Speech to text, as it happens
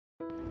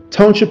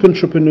Township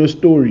Entrepreneurs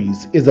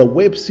Stories is a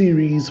web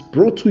series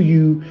brought to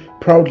you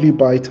proudly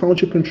by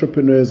Township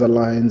Entrepreneurs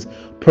Alliance,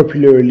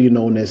 popularly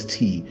known as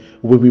T,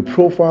 where we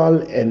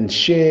profile and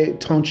share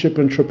Township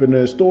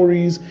Entrepreneur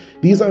stories.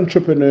 These are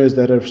entrepreneurs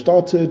that have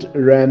started,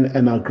 ran,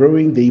 and are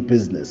growing their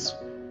business.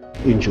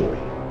 Enjoy.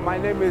 My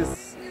name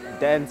is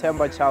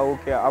Themba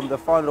Chauke. I'm the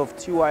founder of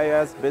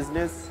TYS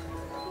business,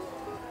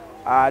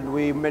 and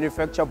we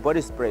manufacture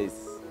body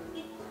sprays.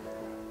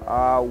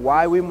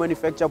 Why we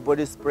manufacture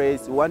body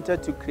sprays? We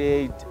wanted to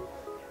create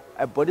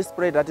a body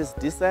spray that is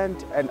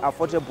decent and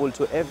affordable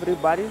to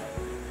everybody,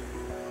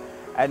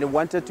 and we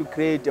wanted to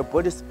create a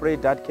body spray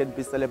that can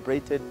be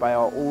celebrated by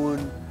our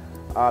own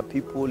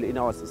people in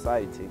our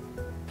society.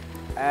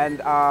 And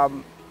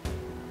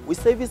we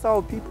service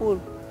our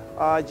people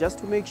just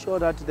to make sure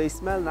that they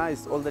smell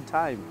nice all the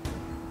time.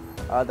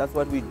 That's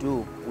what we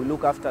do. We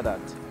look after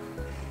that.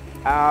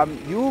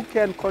 You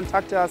can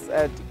contact us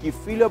at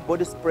Gifile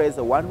Body Spray as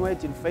a one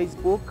word in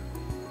Facebook,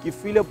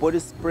 Gifile Body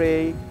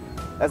Spray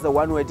as a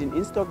one word in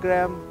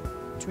Instagram,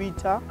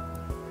 Twitter,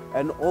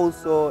 and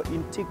also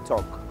in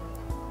TikTok.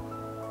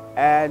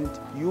 And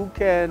you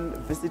can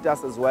visit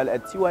us as well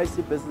at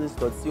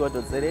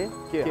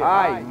tysbusiness.co.za.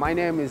 Hi, my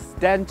name is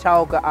Dan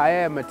Chauke. I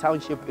am a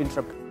Township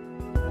Entrepreneur.